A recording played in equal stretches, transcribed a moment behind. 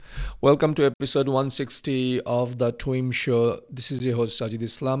Welcome to episode 160 of the Twim Show. This is your host Sajid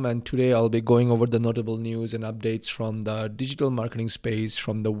Islam, and today I'll be going over the notable news and updates from the digital marketing space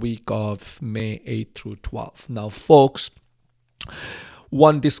from the week of May 8th through 12th. Now, folks,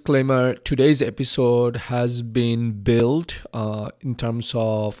 one disclaimer, today's episode has been built in terms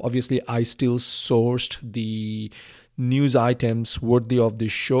of, obviously, I still sourced the news items worthy of the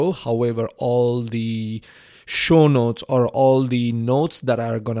show. However, all the show notes or all the notes that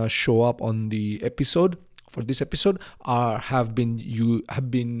are gonna show up on the episode for this episode have been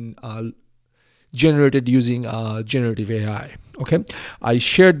generated using generative AI. Okay, I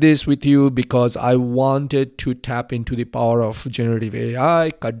shared this with you because I wanted to tap into the power of generative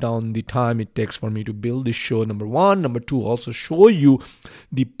AI, cut down the time it takes for me to build this show, number one. Number two, also show you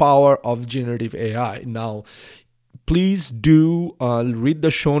the power of generative AI. Now, please do read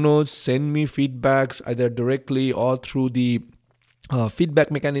the show notes, send me feedbacks either directly or through the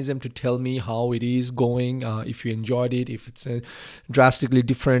feedback mechanism to tell me how it is going, if you enjoyed it, if it's drastically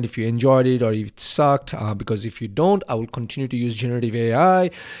different, if you enjoyed it or if it sucked, because if you don't, I will continue to use generative AI.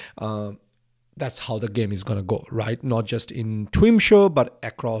 That's how the game is going to go, right? Not just in Twim Show, but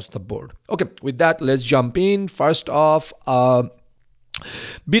across the board. Okay, with that, let's jump in. First off,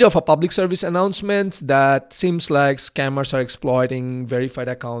 bit of a public service announcement that seems like scammers are exploiting verified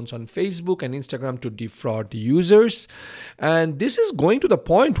accounts on Facebook and Instagram to defraud users. And this is going to the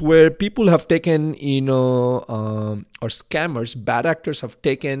point where people have taken, or scammers, bad actors have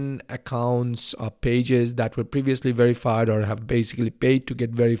taken accounts, pages that were previously verified or have basically paid to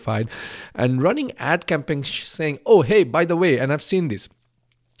get verified and running ad campaigns saying, oh, hey, by the way, and I've seen this.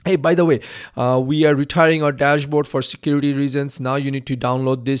 Hey, by the way, we are retiring our dashboard for security reasons. Now you need to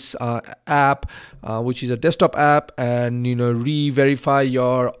download this app, which is a desktop app, and re-verify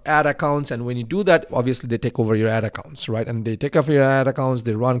your ad accounts. And when you do that, obviously they take over your ad accounts, right? And they take over your ad accounts,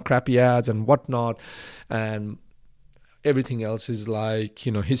 they run crappy ads and whatnot, and everything else is like,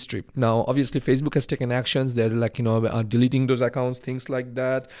 history. Now, obviously, Facebook has taken actions. They're like, deleting those accounts, things like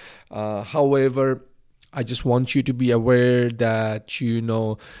that. However, I just want you to be aware that,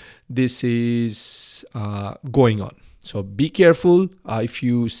 this is going on. So be careful. If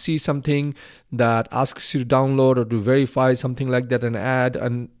you see something that asks you to download or to verify something like that, an ad,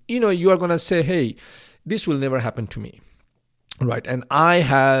 and, you are going to say, hey, this will never happen to me. Right. And I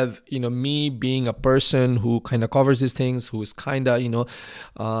have, me being a person who kind of covers these things, who is kind of,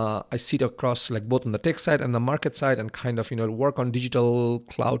 I sit across like both on the tech side and the market side and kind of, work on digital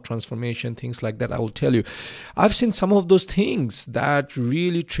cloud transformation, things like that. I will tell you, I've seen some of those things that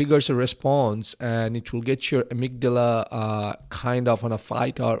really triggers a response, and it will get your amygdala kind of on a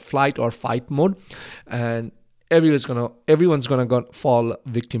flight or fight mode. And everyone's gonna fall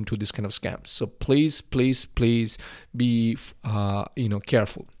victim to this kind of scams. So please be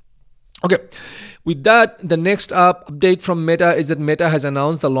careful. Okay, with that, the next update from Meta is that Meta has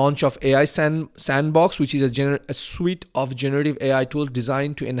announced the launch of AI Sandbox, which is a suite of generative AI tools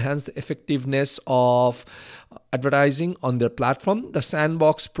designed to enhance the effectiveness of advertising on their platform. The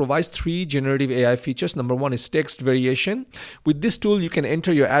Sandbox provides 3 generative AI features. Number 1 is text variation. With this tool, you can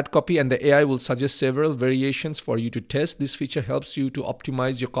enter your ad copy and the AI will suggest several variations for you to test. This feature helps you to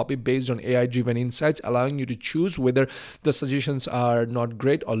optimize your copy based on AI-driven insights, allowing you to choose whether the suggestions are not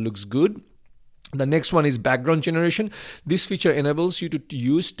great or looks good. The next one is background generation. This feature enables you to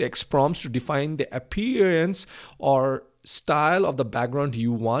use text prompts to define the appearance or style of the background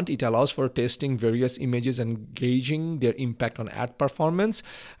you want. It allows for testing various images and gauging their impact on ad performance.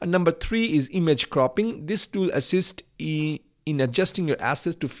 And number 3 is image cropping. This tool assists in adjusting your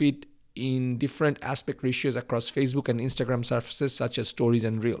assets to fit in different aspect ratios across Facebook and Instagram surfaces such as stories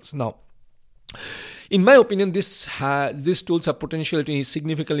and reels. Now, in my opinion, these tools have potential to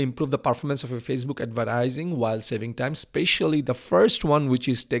significantly improve the performance of your Facebook advertising while saving time, especially the first one, which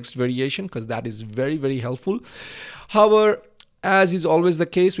is text variation, because that is very, very helpful. However, as is always the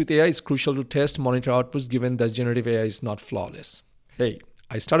case with AI, it's crucial to test, monitor outputs given that generative AI is not flawless. Hey,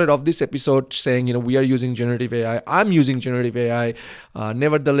 I started off this episode saying, we are using generative AI. I'm using generative AI.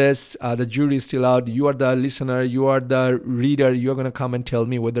 Nevertheless, the jury is still out. You are the listener. You are the reader. You're going to come and tell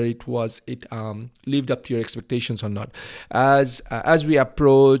me whether it lived up to your expectations or not. As we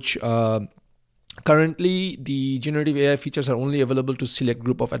approach currently, the generative AI features are only available to select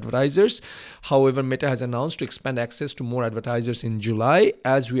group of advertisers. However, Meta has announced to expand access to more advertisers in July.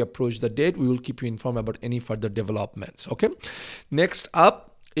 As we approach the date, we will keep you informed about any further developments. Okay. Next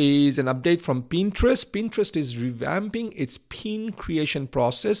up is an update from Pinterest. Pinterest is revamping its pin creation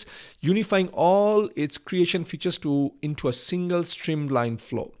process, unifying all its creation features into a single streamlined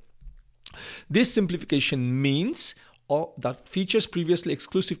flow. This simplification means that features previously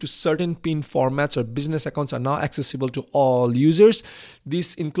exclusive to certain pin formats or business accounts are now accessible to all users.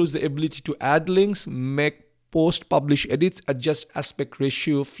 This includes the ability to add links, make post publish edits, adjust aspect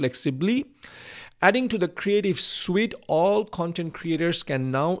ratio flexibly. Adding to the creative suite, all content creators can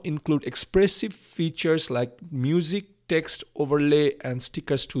now include expressive features like music, text, overlay, and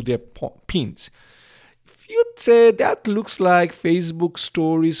stickers to their pins. If you'd say that looks like Facebook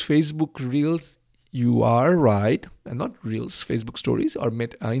stories, Facebook reels, you are right. And not reels, Facebook stories or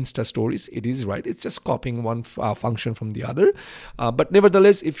Insta stories. It is right. It's just copying one function from the other. But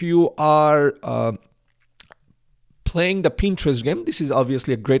nevertheless, if you are playing the Pinterest game, this is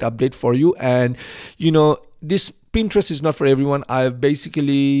obviously a great update for you. And this Pinterest is not for everyone. I've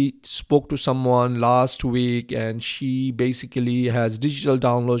basically spoke to someone last week, and she basically has digital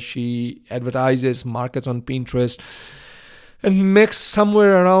downloads. She advertises, markets on Pinterest, and makes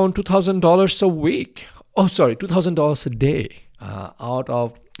somewhere around $2,000 a week. Oh, sorry, $2,000 a day out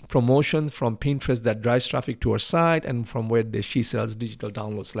of promotion from Pinterest that drives traffic to her site, and from where she sells digital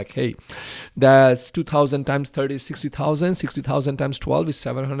downloads. Like, hey, that's 2,000 times 30 is 60,000. 60,000 times 12 is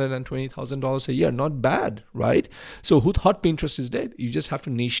 $720,000 a year. Not bad, right? So who thought Pinterest is dead? You just have to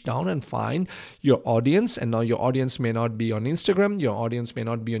niche down and find your audience. And now your audience may not be on Instagram, your audience may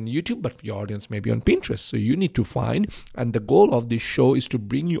not be on YouTube, but your audience may be on Pinterest. So you need to find, and the goal of this show is to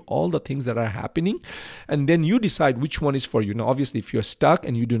bring you all the things that are happening, and then you decide which one is for you. Now, obviously, if you're stuck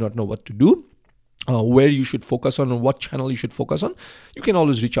and you do not know what to do, where you should focus on and what channel you should focus on, you can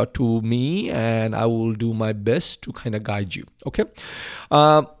always reach out to me and I will do my best to kind of guide you. Okay.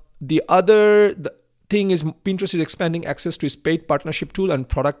 The thing is, Pinterest is expanding access to its paid partnership tool and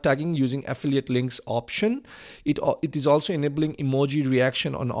product tagging using affiliate links option. It is also enabling emoji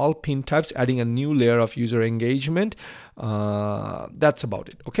reaction on all pin types, adding a new layer of user engagement. That's about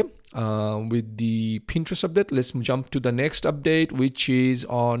it. Okay. With the Pinterest update, let's jump to the next update, which is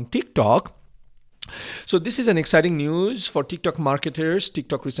on TikTok. So this is an exciting news for TikTok marketers.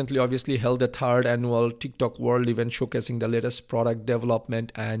 TikTok recently obviously held the third annual TikTok World event showcasing the latest product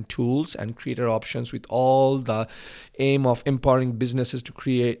development and tools and creator options, with all the aim of empowering businesses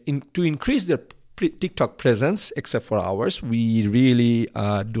to increase their TikTok presence. Except for ours, we really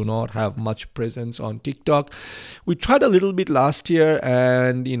do not have much presence on TikTok. We tried a little bit last year,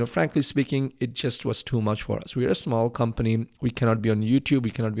 and frankly speaking, it just was too much for us. We're a small company. We cannot be on YouTube, we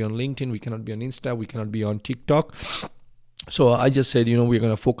cannot be on LinkedIn, we cannot be on Insta, we cannot be on TikTok. So I just said, we're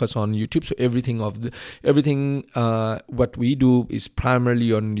going to focus on YouTube. So everything what we do is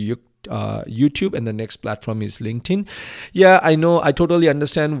primarily on YouTube, and the next platform is LinkedIn. Yeah, I know, I totally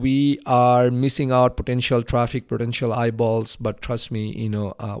understand we are missing out potential traffic, potential eyeballs, but trust me,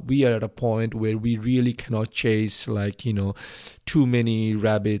 we are at a point where we really cannot chase too many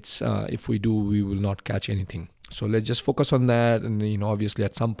rabbits. If we do, we will not catch anything. So let's just focus on that, and obviously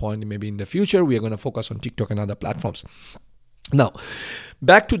at some point, maybe in the future, we are going to focus on TikTok and other platforms. Now,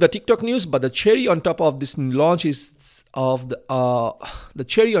 back to the TikTok news, but the cherry on top of this launch is the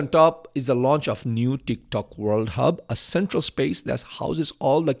cherry on top is the launch of new TikTok World Hub, a central space that houses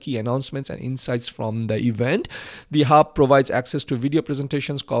all the key announcements and insights from the event. The hub provides access to video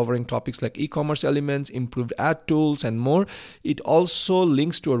presentations covering topics like e-commerce elements, improved ad tools, and more. It also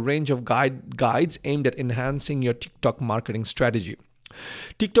links to a range of guides aimed at enhancing your TikTok marketing strategy.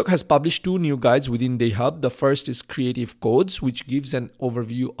 TikTok has published 2 new guides within the hub. The first is Creative Codes, which gives an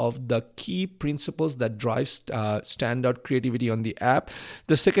overview of the key principles that drive standout creativity on the app.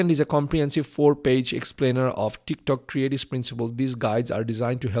 The second is a comprehensive 4-page explainer of TikTok creative principles. These guides are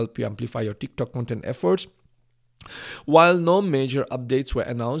designed to help you amplify your TikTok content efforts. While no major updates were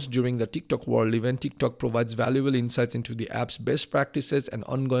announced during the TikTok World event, TikTok provides valuable insights into the app's best practices and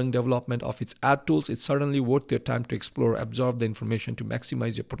ongoing development of its ad tools. It's certainly worth your time to explore, absorb the information to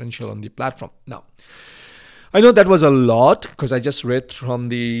maximize your potential on the platform. Now, I know that was a lot because I just read from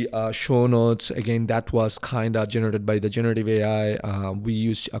the show notes. Again, that was kind of generated by the generative AI. We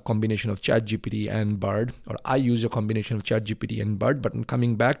use a combination of ChatGPT and Bard, or I use a combination of ChatGPT and Bard. But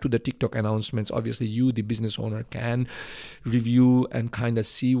coming back to the TikTok announcements, obviously you, the business owner, can review and kind of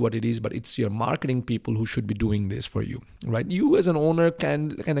see what it is, but it's your marketing people who should be doing this for you, right? You as an owner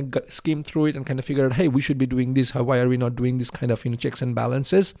can kind of skim through it and kind of figure out, hey, we should be doing this. Why are we not doing this kind of checks and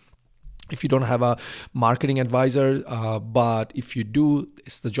balances? If you don't have a marketing advisor, but if you do,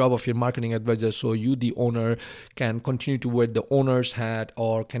 it's the job of your marketing advisor. So you, the owner, can continue to wear the owner's hat,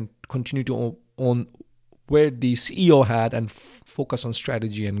 or can continue to wear the CEO hat and focus on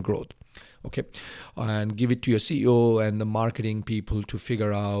strategy and growth. Okay, and give it to your CEO and the marketing people to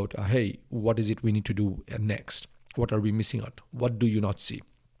figure out, hey, what is it we need to do next? What are we missing out? What do you not see?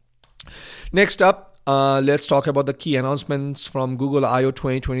 Next up, let's talk about the key announcements from Google I/O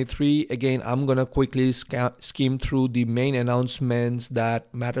 2023. Again, I'm gonna quickly skim through the main announcements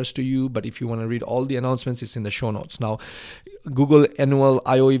that matters to you. But if you want to read all the announcements, it's in the show notes. Now, Google annual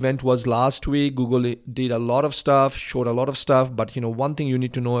I/O event was last week. Google did a lot of stuff, showed a lot of stuff. But one thing you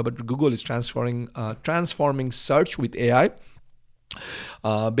need to know about Google is transforming search with AI.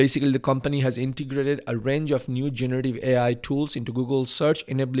 Basically, the company has integrated a range of new generative AI tools into Google Search,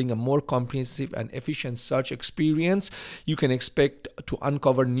 enabling a more comprehensive and efficient search experience. You can expect to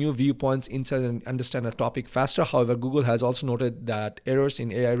uncover new viewpoints, insights, and understand a topic faster. However, Google has also noted that errors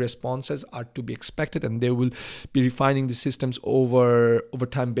in AI responses are to be expected, and they will be refining the systems over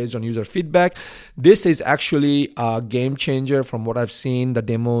time based on user feedback. This is actually a game changer from what I've seen, the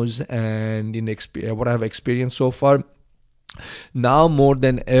demos, and what I've experienced so far. Now more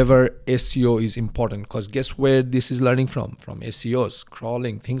than ever, SEO is important, because guess where this is learning from SEOs,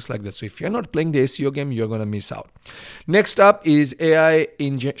 crawling, things like that. So if you're not playing the SEO game, you're going to miss out. Next up is AI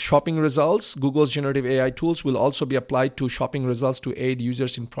in shopping results. Google's generative AI tools will also be applied to shopping results to aid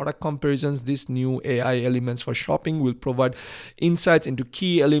users in product comparisons. These new AI elements for shopping will provide insights into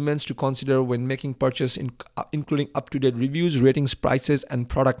key elements to consider when making purchase, including up-to-date reviews, ratings, prices, and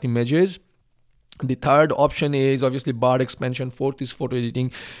product images. The third option is obviously BARD expansion. Fourth is photo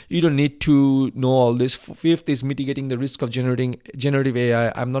editing. You don't need to know all this. Fifth is mitigating the risk of generating generative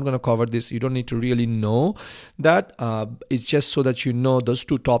AI. I'm not going to cover this. You don't need to really know that. It's just so that you know those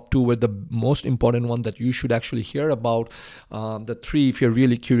top two were the most important one that you should actually hear about. The three, if you're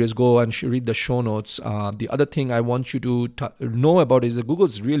really curious, go and read the show notes. The other thing I want you to know about is that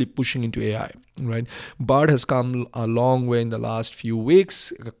Google's really pushing into AI. Right, BARD has come a long way in the last few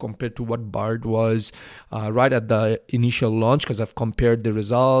weeks compared to what BARD was right at the initial launch, because I've compared the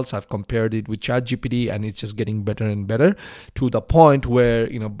results, I've compared it with ChatGPT, and it's just getting better and better to the point where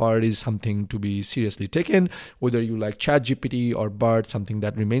BARD is something to be seriously taken. Whether you like ChatGPT or BARD, something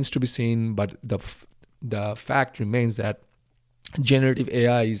that remains to be seen, but the fact remains that generative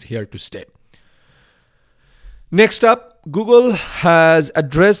AI is here to stay. Next up, Google has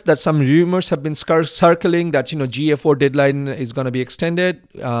addressed that some rumors have been circling that GA4 deadline is going to be extended.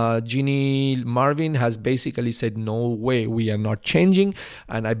 Jeannie Marvin has basically said, no way, we are not changing.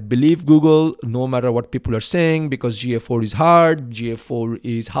 And I believe Google, no matter what people are saying, because GA4 is hard, GA4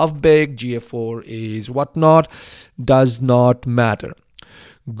 is half-baked, GA4 is whatnot, does not matter.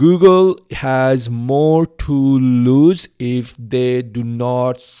 Google has more to lose if they do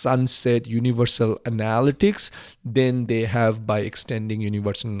not sunset Universal Analytics than they have by extending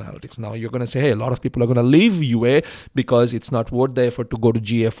Universal Analytics. Now you're going to say, hey, a lot of people are going to leave UA because it's not worth the effort to go to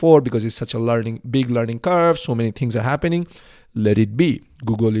GA4 because it's such a big learning curve. So many things are happening. Let it be.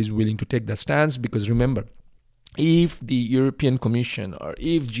 Google is willing to take that stance because remember, if the European Commission or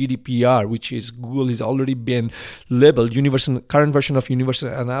if GDPR, which is Google has already been labeled, current version of Universal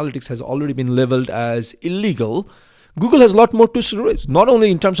Analytics has already been labeled as illegal, Google has a lot more to raise, not only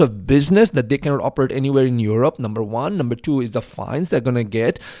in terms of business that they cannot operate anywhere in Europe, number one. Number two is the fines they're going to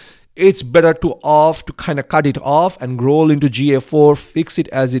get. It's better to kind of cut it off and roll into GA4, fix it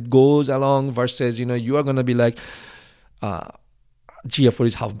as it goes along versus, you are going to be like, GA4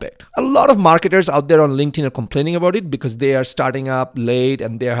 is half-baked. A lot of marketers out there on LinkedIn are complaining about it because they are starting up late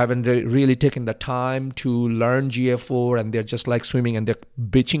and they haven't really taken the time to learn GA4 and they're just like swimming and they're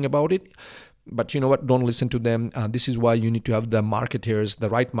bitching about it. But you know what? Don't listen to them. This is why you need to have the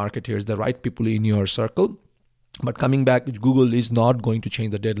right people in your circle. But coming back, Google is not going to change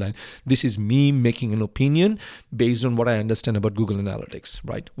the deadline. This is me making an opinion based on what I understand about Google Analytics,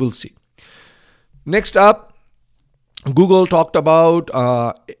 right? We'll see. Next up, Google talked about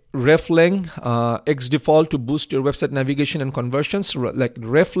reflang X default to boost your website navigation and conversions. Like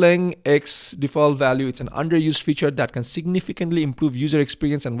reflang X default value, it's an underused feature that can significantly improve user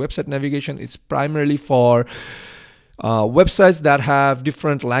experience and website navigation. It's primarily for websites that have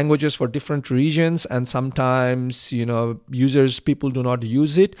different languages for different regions, and sometimes people do not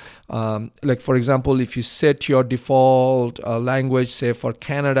use it. Like for example, if you set your default language, say for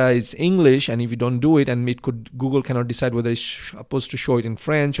Canada is English, and if you don't do it, and Google cannot decide whether it's supposed to show it in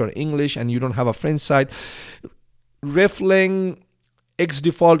French or English, and you don't have a French site, reflang X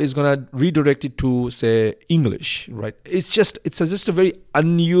default is going to redirect it to say English, right? It's just a very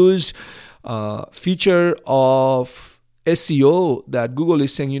unused feature of SEO that Google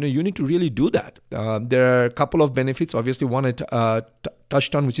is saying, you need to really do that. There are a couple of benefits. Obviously, one I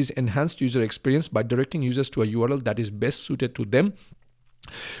touched on, which is enhanced user experience by directing users to a URL that is best suited to them.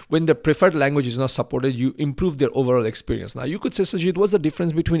 When the preferred language is not supported, you improve their overall experience. Now, you could say, Sajid, what's the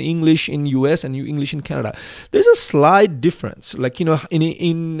difference between English in US and English in Canada? There's a slight difference. Like,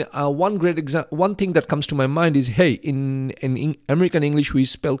 in one great example, one thing that comes to my mind is, hey, in American English, we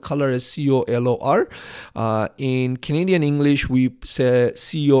spell color as COLOR. In Canadian English, we say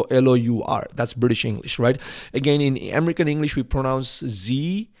COLOUR. That's British English, right? Again, in American English, we pronounce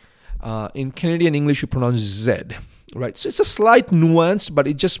Z. In Canadian English, we pronounce Z. Right, so it's a slight nuanced, but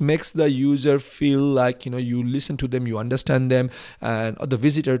it just makes the user feel like, you listen to them, you understand them, and the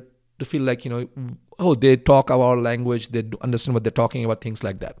visitor to feel like, oh, they talk our language, they understand what they're talking about, things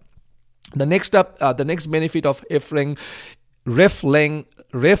like that. The next benefit of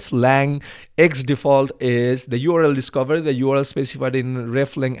reflang X default is the URL discovery. The URL specified in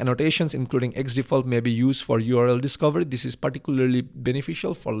reflang annotations, including X default, may be used for URL discovery. This is particularly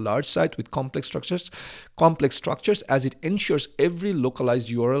beneficial for large sites with complex structures, as it ensures every localized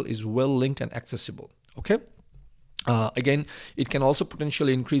URL is well linked and accessible. Okay. Again, it can also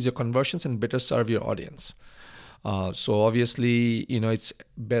potentially increase your conversions and better serve your audience. So obviously, it's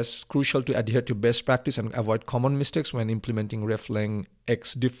crucial to adhere to best practice and avoid common mistakes when implementing reflang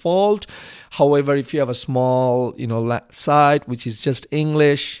X default. However, if you have a small, site which is just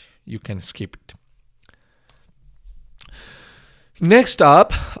English, you can skip it. Next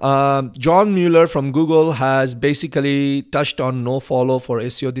up, John Mueller from Google has basically touched on nofollow for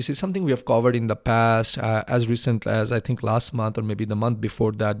SEO. This is something we have covered in the past, as recent as I think last month or maybe the month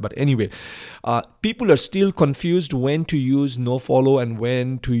before that. But anyway, people are still confused when to use nofollow and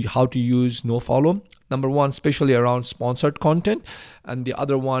how to use nofollow. Number one, especially around sponsored content, and the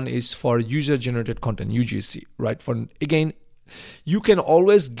other one is for user-generated content, UGC. Right? Again, you can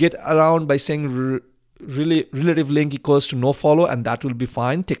always get around by saying relative link equals to nofollow, and that will be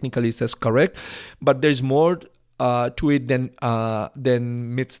fine. Technically, it says correct, but there's more to it than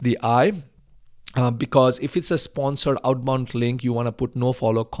meets the eye. Because if it's a sponsored outbound link, you want to put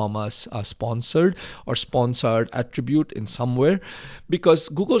nofollow commas sponsored or sponsored attribute in somewhere, because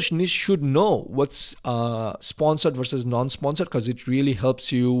Google should know what's sponsored versus non-sponsored, because it really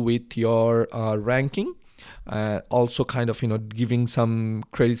helps you with your ranking. Also kind of giving some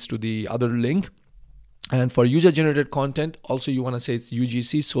credits to the other link. And for user-generated content, also you want to say it's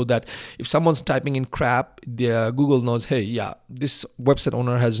UGC, so that if someone's typing in crap, Google knows, hey, yeah, this website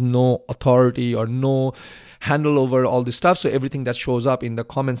owner has no authority or no handle over all this stuff. So everything that shows up in the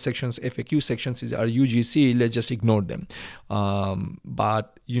comment sections, FAQ sections are UGC. Let's just ignore them.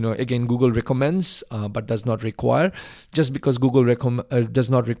 But again, Google recommends, but does not require. Just because Google does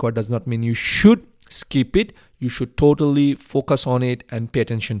not require does not mean you should skip it. You should totally focus on it and pay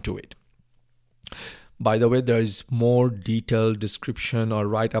attention to it. By the way, there is more detailed description or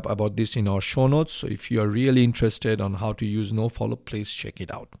write-up about this in our show notes. So if you are really interested on how to use nofollow, please check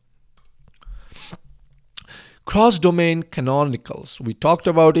it out. Cross-domain canonicals. We talked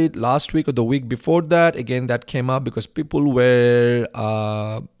about it last week or the week before that. Again, that came up because people were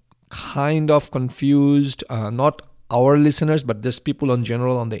kind of confused, not our listeners, but just people in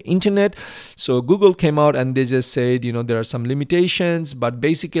general on the internet. So Google came out and they just said, there are some limitations, but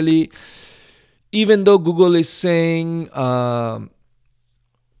basically, even though Google is saying that,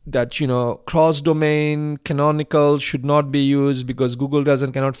 cross-domain canonical should not be used because Google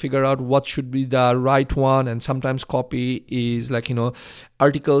cannot figure out what should be the right one. And sometimes copy is like,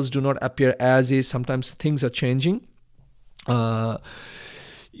 articles do not appear as is. Sometimes things are changing. What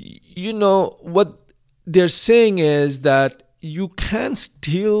they're saying is that you can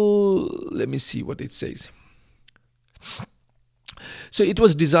still, let me see what it says. So it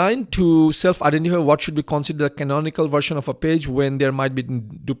was designed to self-identify what should be considered a canonical version of a page when there might be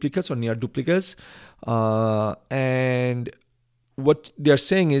duplicates or near duplicates. And what they're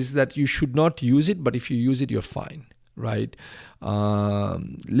saying is that you should not use it, but if you use it, you're fine, right?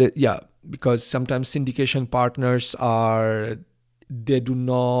 Because sometimes syndication partners they do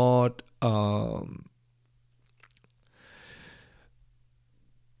not...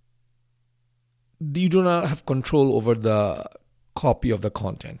 you do not have control over the copy of the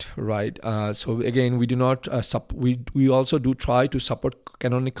content, right? So again, we do not we also do try to support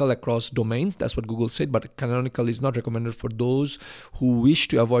canonical across domains. That's what Google said, but canonical is not recommended for those who wish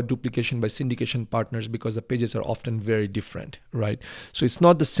to avoid duplication by syndication partners, because the pages are often very different, right? So it's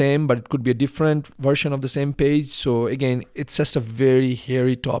not the same, but it could be a different version of the same page. So again, it's just a very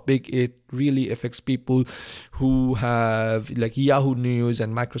hairy topic. It really affects people who have like Yahoo News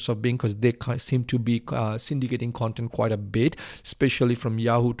and Microsoft Bing, because they seem to be syndicating content quite a bit, especially from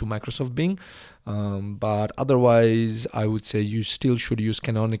Yahoo to Microsoft Bing. But otherwise, I would say you still should use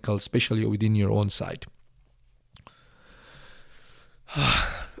canonical, especially within your own site.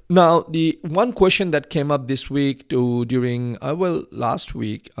 Now, the one question that came up this week during last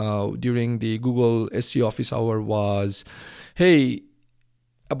week during the Google SEO office hour was, hey,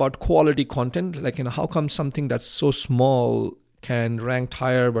 about quality content, like, how come something that's so small can rank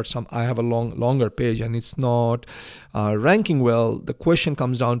higher, but I have a longer page and it's not ranking well. The question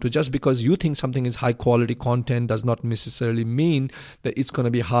comes down to, just because you think something is high quality content does not necessarily mean that it's going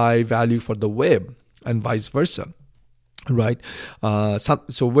to be high value for the web, and vice versa. Right.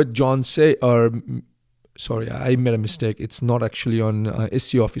 So what John say, or sorry, I made a mistake. It's not actually on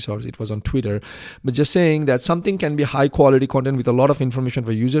SEO office hours. It was on Twitter. But just saying that something can be high quality content with a lot of information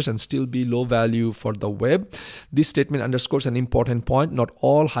for users and still be low value for the web. This statement underscores an important point. Not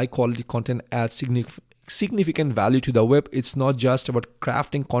all high quality content adds significant value to the web. It's not just about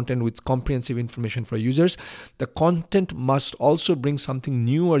crafting content with comprehensive information for users. The content must also bring something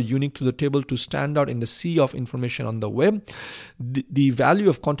new or unique to the table to stand out in the sea of information on the web. The value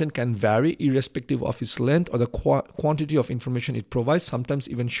of content can vary irrespective of its length or the quantity of information it provides. Sometimes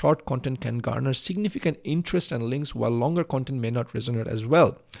even short content can garner significant interest and links, while longer content may not resonate as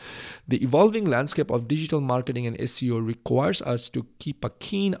well. The evolving landscape of digital marketing and SEO requires us to keep a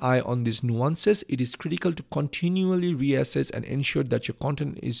keen eye on these nuances. It is critical to continually reassess and ensure that your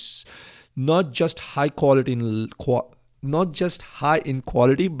content is not just high in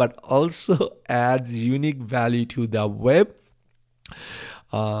quality, but also adds unique value to the web.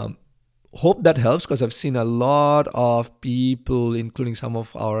 Hope that helps, because I've seen a lot of people, including some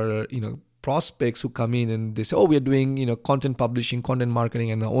of our prospects, who come in and they say, oh, we're doing content publishing, content marketing,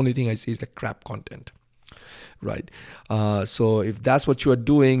 and the only thing I see is the crap content. Right. So if that's what you are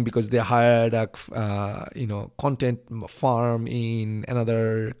doing because they hired a content farm in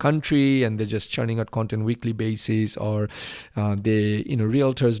another country and they're just churning out content weekly basis, or they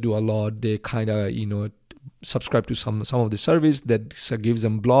realtors do a lot, they kind of subscribe to some of the service that gives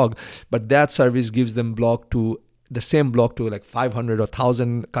them blog, but that service gives them the same blog to like 500 or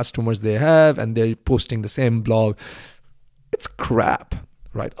 1,000 customers they have, and they're posting the same blog. It's crap.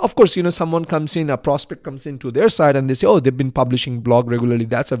 Right. Of course, someone comes in, a prospect comes into their site and they say, oh, they've been publishing blog regularly.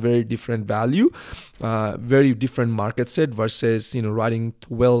 That's a very different value, very different market set versus, writing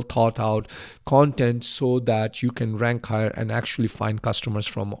well thought out content so that you can rank higher and actually find customers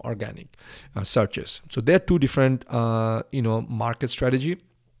from organic searches. So they're two different, market strategy.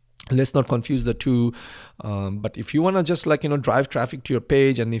 Let's not confuse the two. But if you want to just drive traffic to your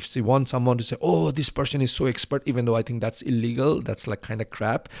page, and if you want someone to say, oh, this person is so expert, even though I think that's illegal, that's like kind of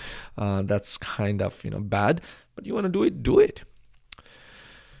crap. That's kind of, bad, but you want to do it.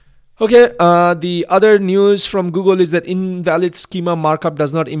 Okay, the other news from Google is that invalid schema markup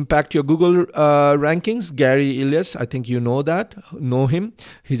does not impact your Google rankings. Gary Elias, I think you know him.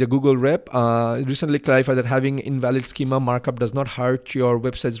 He's a Google rep. Recently clarified that having invalid schema markup does not hurt your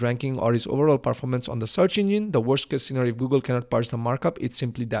website's ranking or its overall performance on the search engine. The worst case scenario, if Google cannot parse the markup, it's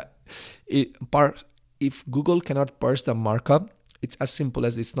simply that. If Google cannot parse the markup, it's as simple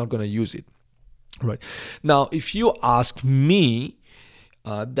as it's not going to use it. Right. Now, if you ask me,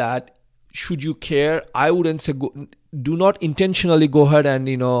 that should you care, I wouldn't say do not intentionally go ahead and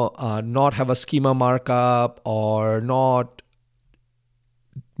not have a schema markup or not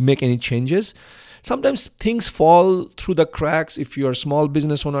make any changes. Sometimes things fall through the cracks. If you're a small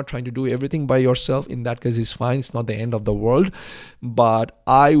business owner trying to do everything by yourself, in that case it's fine. It's not the end of the world, but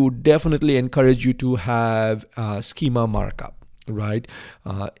I would definitely encourage you to have schema markup. Right.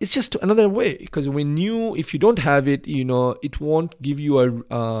 It's just another way, because if you don't have it, it won't give you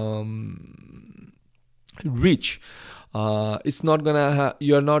a reach. It's not gonna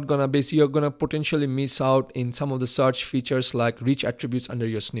you're gonna potentially miss out in some of the search features like rich attributes under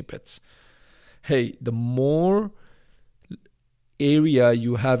your snippets. Hey, the more area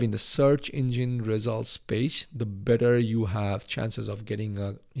you have in the search engine results page, the better you have chances of getting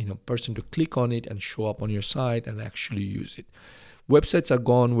a person to click on it and show up on your site and actually use it. Websites are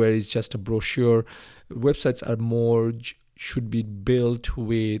gone where it's just a brochure. Websites are more should be built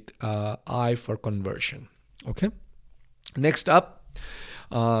with eye for conversion. Okay. Next up,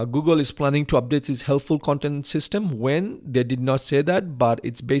 Google is planning to update its helpful content system. When? They did not say that, but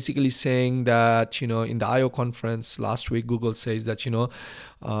it's basically saying that, in the I/O conference last week, Google says that,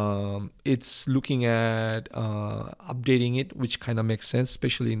 it's looking at updating it, which kind of makes sense,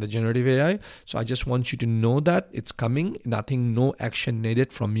 especially in the generative AI. So I just want you to know that it's coming. No action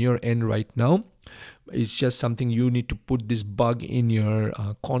needed from your end right now. It's just something you need to put this bug in your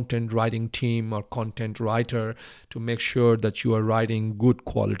content writing team or content writer to make sure that you are writing good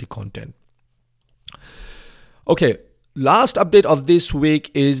quality content. Okay, last update of this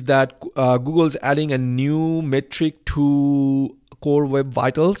week is that Google's adding a new metric to Core Web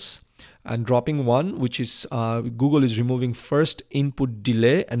Vitals and dropping one, which is Google is removing first input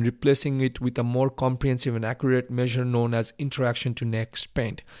delay and replacing it with a more comprehensive and accurate measure known as interaction to next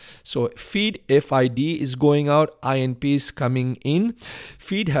paint. So feed FID is going out, INP is coming in.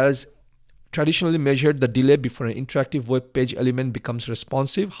 Feed has traditionally measured the delay before an interactive web page element becomes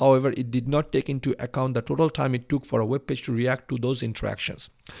responsive. However, it did not take into account the total time it took for a web page to react to those interactions.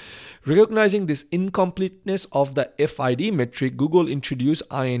 Recognizing this incompleteness of the FID metric, Google introduced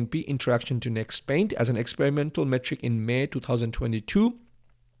INP, interaction to next paint, as an experimental metric in May 2022.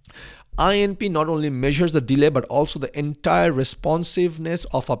 INP not only measures the delay but also the entire responsiveness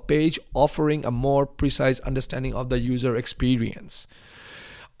of a page, offering a more precise understanding of the user experience.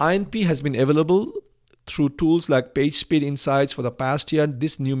 INP has been available through tools like PageSpeed Insights for the past year.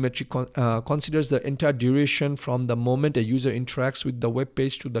 This new metric considers the entire duration from the moment a user interacts with the web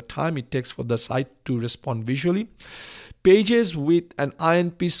page to the time it takes for the site to respond visually. Pages with an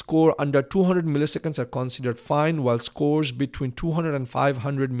INP score under 200 milliseconds are considered fine, while scores between 200 and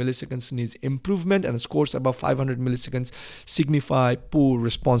 500 milliseconds needs improvement, and scores above 500 milliseconds signify poor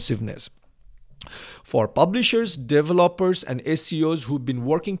responsiveness. For publishers, developers, and SEOs who've been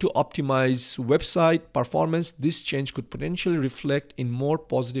working to optimize website performance, this change could potentially reflect in more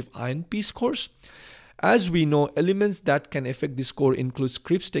positive INP scores. As we know, elements that can affect this score include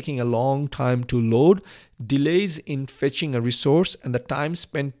scripts taking a long time to load, delays in fetching a resource, and the time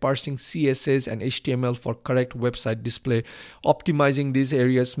spent parsing CSS and HTML for correct website display. Optimizing these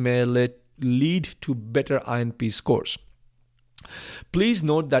areas may lead to better INP scores. Please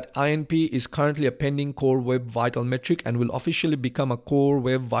note that INP is currently a pending Core Web Vital metric and will officially become a Core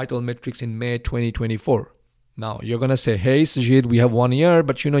Web Vital metrics in May 2024. Now, you're going to say, hey, Sajid, we have 1 year,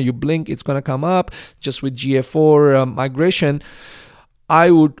 but you blink, it's going to come up just with GA4 migration.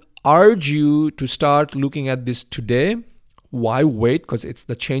 I would urge you to start looking at this today. Why wait? Because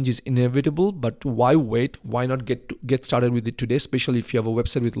the change is inevitable, but why wait? Why not get started with it today, especially if you have a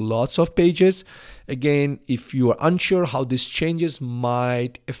website with lots of pages? Again, if you are unsure how these changes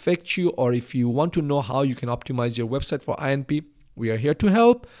might affect you, or if you want to know how you can optimize your website for INP, we are here to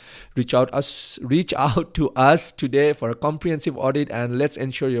help. Reach out to us today for a comprehensive audit, and let's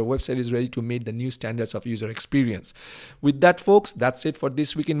ensure your website is ready to meet the new standards of user experience. With that, folks, that's it for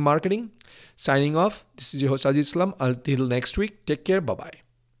this week in marketing. Signing off, this is your host Aziz Islam. Until next week, take care. Bye-bye.